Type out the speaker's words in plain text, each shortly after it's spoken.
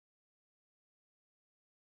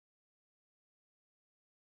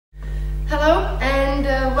Hello and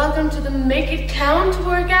welcome to the Make It Count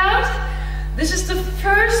workout. This is the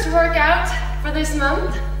first workout for this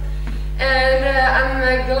month and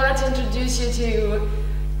I'm glad to introduce you to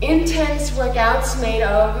intense workouts made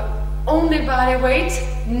of only body weight,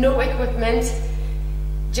 no equipment,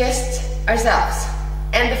 just ourselves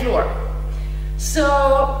and the floor. So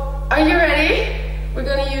are you ready? We're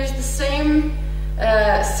going to use the same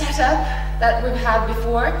setup that we've had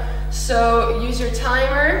before. So use your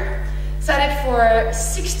timer. Set it for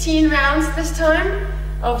 16 rounds this time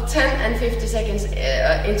of 10 and 50 seconds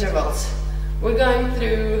intervals. We're going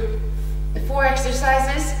through 4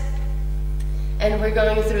 exercises and we're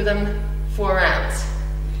going through them 4 rounds.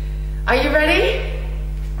 Are you ready?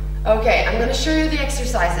 Okay, I'm going to show you the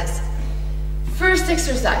exercises. First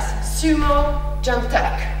exercise, sumo jump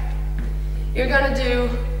tuck. You're going to do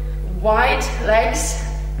wide legs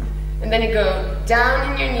and then you go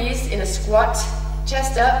down in your knees in a squat,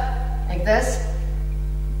 chest up, like this,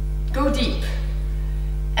 go deep,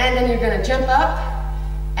 and then you're going to jump up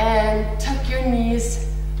and tuck your knees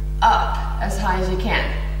up as high as you can,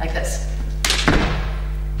 like this.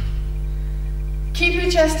 Keep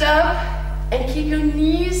your chest up and keep your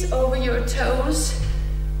knees over your toes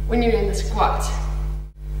when you're in the squat.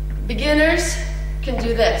 Beginners can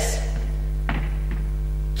do this.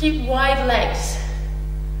 Keep wide legs.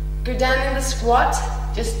 Go down in the squat,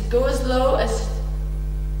 just go as low as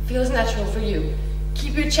feels natural for you.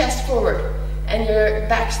 Keep your chest forward and your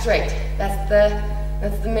back straight. That's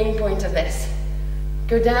the main point of this.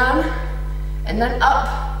 Go down and then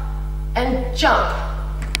up and jump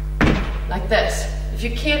like this. If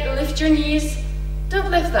you can't lift your knees,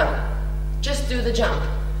 don't lift them. Just do the jump.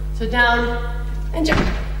 So down and jump.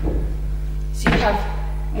 So you have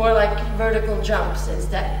more like vertical jumps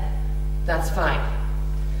instead. That's fine.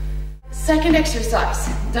 Second exercise,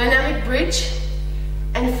 dynamic bridge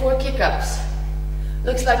and 4 kick-ups.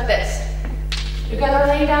 Looks like this. You're gonna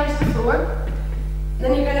lay down to the floor,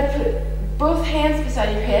 then you're gonna put both hands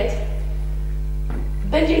beside your head,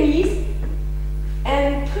 bend your knees,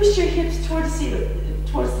 and push your hips towards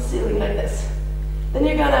the ceiling like this. Then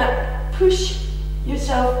you're gonna push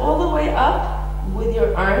yourself all the way up with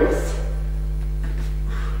your arms,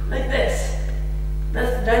 like this.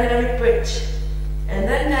 That's the dynamic bridge. And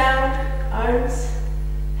then down, arms,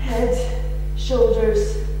 head,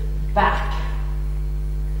 shoulders, back.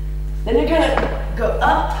 Then you're gonna go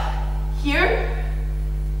up here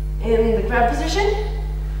in the crab position,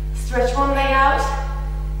 stretch one leg out,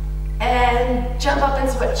 and jump up and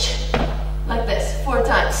switch. Like this, 4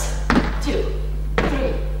 times. 2,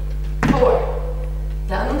 3, 4.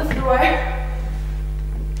 Down on the floor.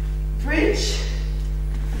 Bridge.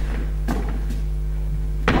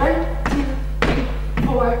 1, 2, 3,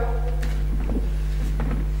 4.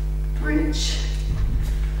 Bridge.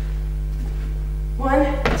 1,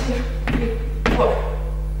 2, 3, 4.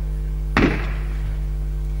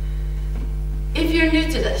 If you're new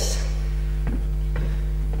to this,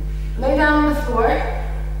 lay down on the floor.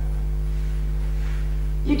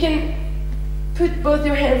 You can put both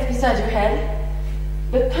your hands beside your head,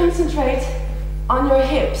 but concentrate on your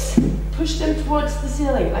hips. Push them towards the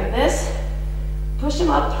ceiling like this. Push them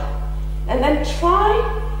up, and then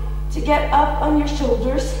try to get up on your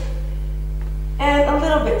shoulders and a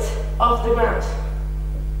little bit off the ground.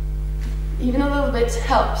 Even a little bit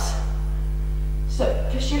helps. So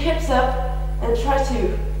push your hips up and try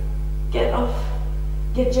to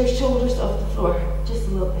get your shoulders off the floor just a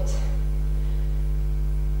little bit.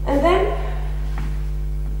 And then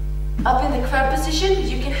up in the crab position,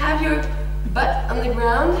 you can have your butt on the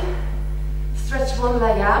ground, stretch one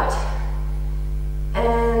leg out,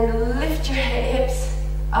 and lift your hips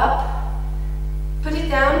up, put it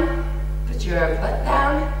down, put your butt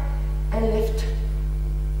down, and lift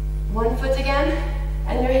one foot again,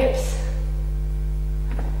 and your hips.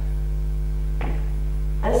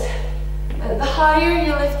 As the higher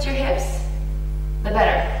you lift your hips, the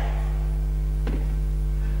better.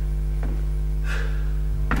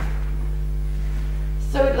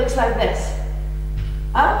 So it looks like this.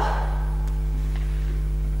 Up,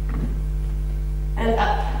 and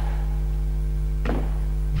up.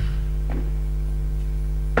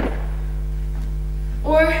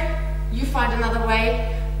 Or you find another way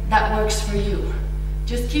that works for you.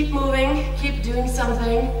 Just keep moving, keep doing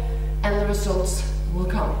something, and the results will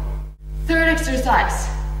come. Third exercise,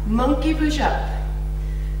 monkey push-up.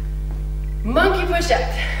 Monkey push-up.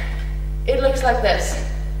 It looks like this.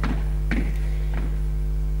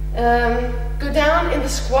 Go down in the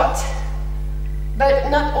squat, but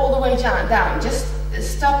not all the way down. Just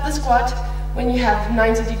stop the squat when you have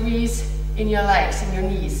 90 degrees in your legs and your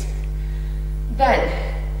knees. Then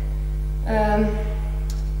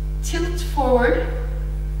tilt forward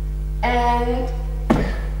and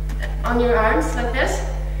on your arms like this,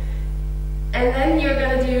 and then you're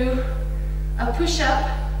gonna do a push-up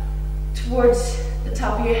towards the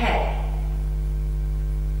top of your head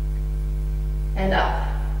and up.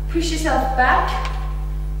 Push yourself back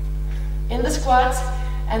in the squat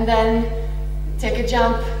and then take a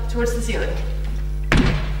jump towards the ceiling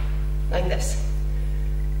like this.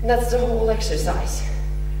 And that's the whole exercise.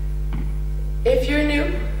 If you're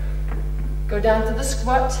new, go down to the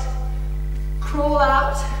squat, crawl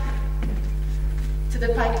out to the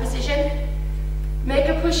pike position, make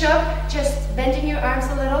a push-up, just bending your arms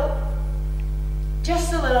a little,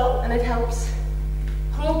 just a little, and it helps.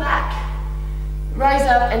 Crawl back, rise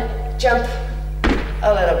up and jump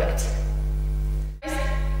a little bit.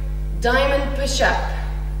 Diamond push-up.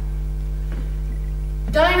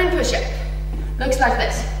 Diamond push-up looks like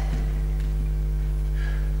this.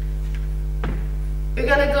 You're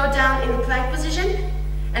gonna go down in the plank position,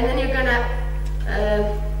 and then you're gonna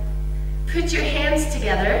put your hands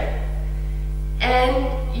together,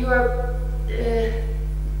 and your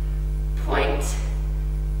point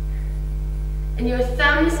and your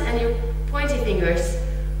thumbs and your pointy fingers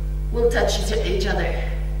will touch each other,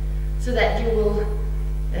 so that you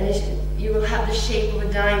will have the shape of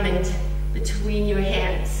a diamond between your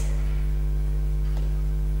hands.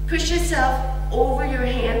 Push yourself over your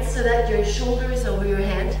hands so that your shoulder is over your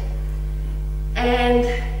hand, and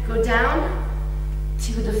go down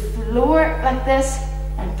to the floor like this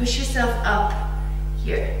and push yourself up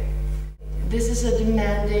here. This is a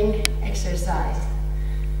demanding exercise.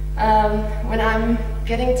 When I'm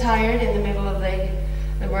getting tired in the middle of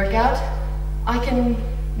the workout, I can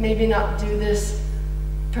maybe not do this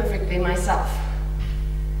perfectly myself.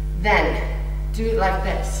 Then do it like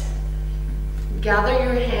this. Gather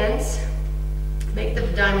your hands, make the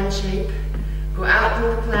diamond shape, go out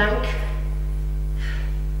in the plank,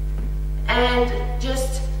 and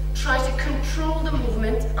just try to control the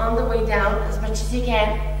movement on the way down as much as you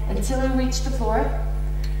can until you reach the floor.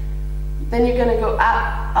 Then you're gonna go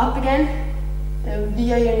up again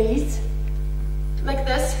via your knees, like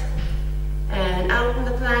this, and out in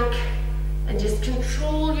the plank, and just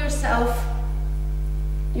control yourself,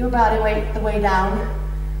 your body weight the way down,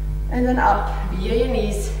 and then up via your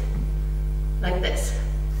knees, like this.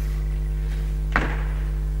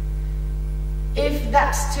 If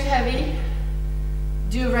that's too heavy,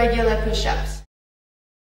 do regular push-ups.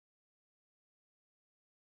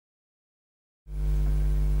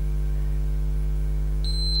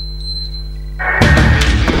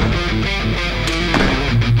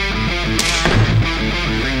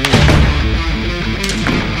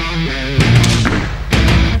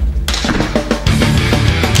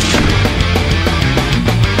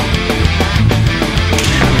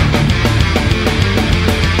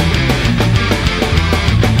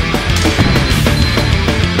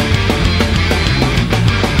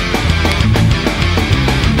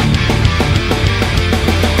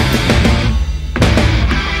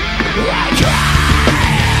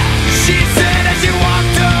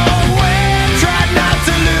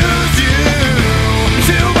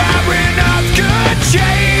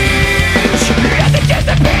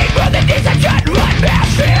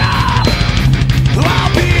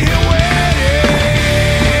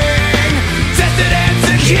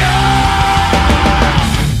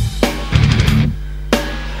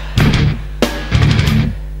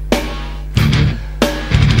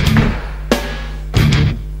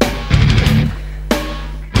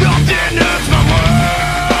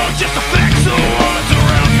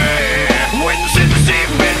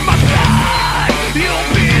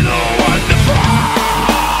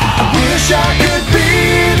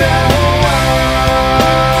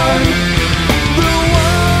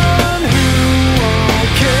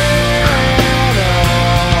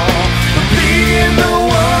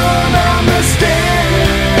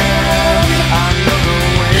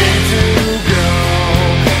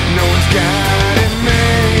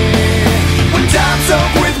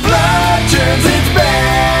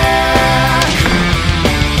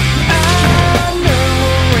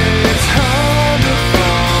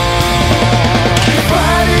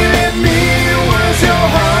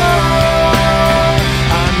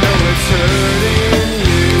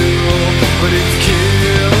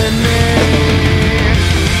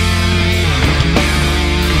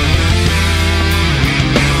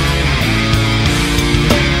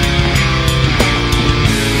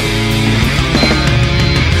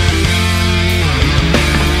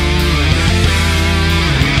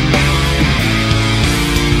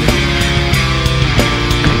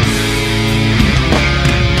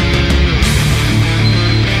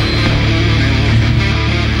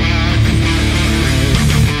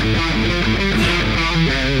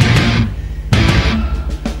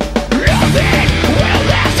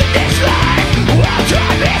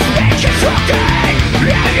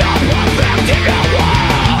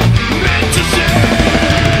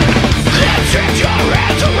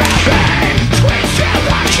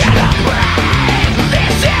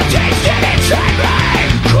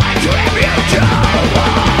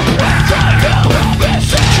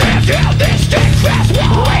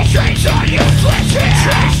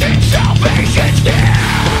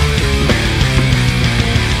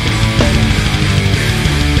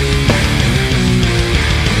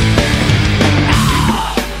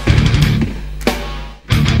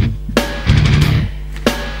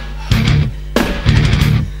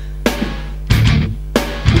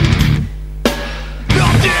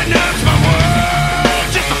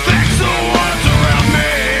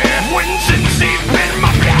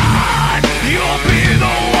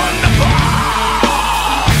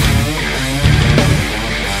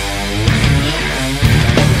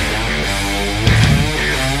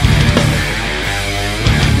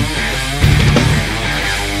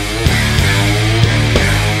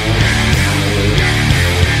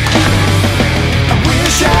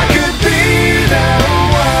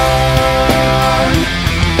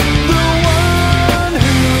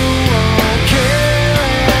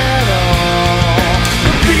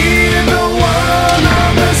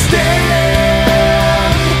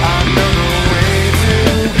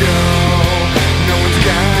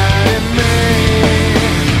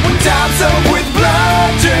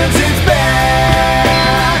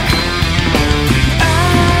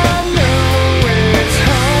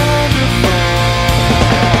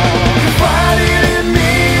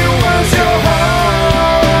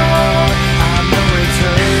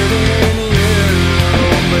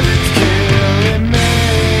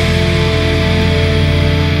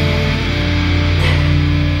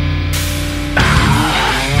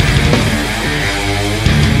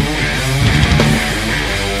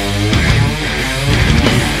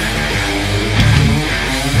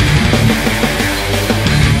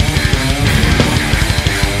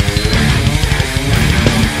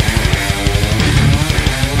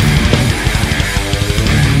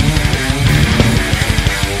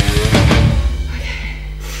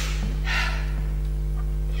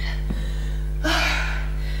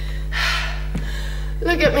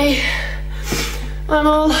 I'm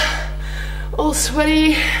all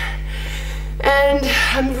sweaty, and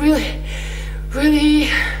I'm really,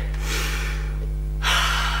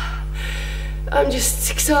 I'm just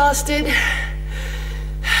exhausted.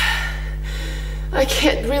 I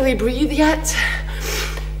can't really breathe yet.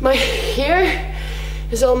 My hair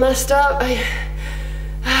is all messed up.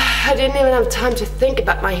 I didn't even have time to think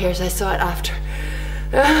about my hair, so I saw it after.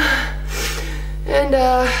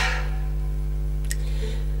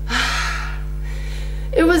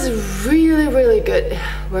 It was really good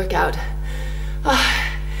workout.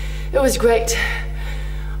 It was great.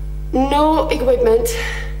 No equipment,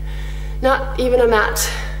 not even a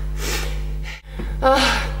mat.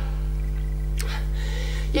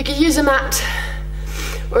 You could use a mat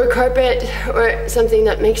or a carpet or something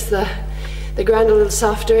that makes the ground a little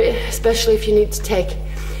softer, especially if you need to take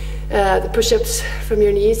the push-ups from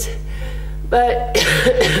your knees. But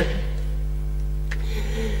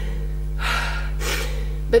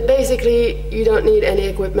basically you don't need any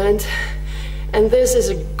equipment, and this is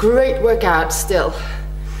a great workout still.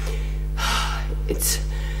 It's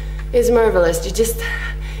marvelous. You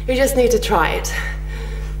just need to try it.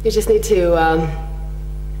 You just need to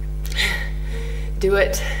do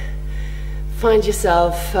it. Find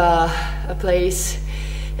yourself a place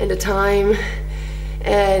and a time,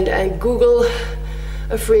 and Google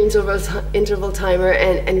a free interval timer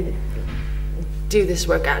and do this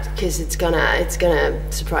workout, because it's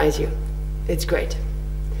gonna surprise you. It's great.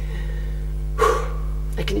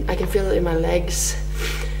 I can feel it in my legs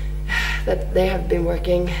that they have been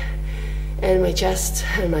working, and my chest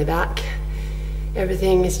and my back.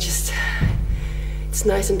 Everything is just, it's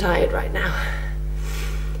nice and tired right now.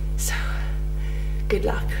 So, good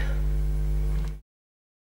luck.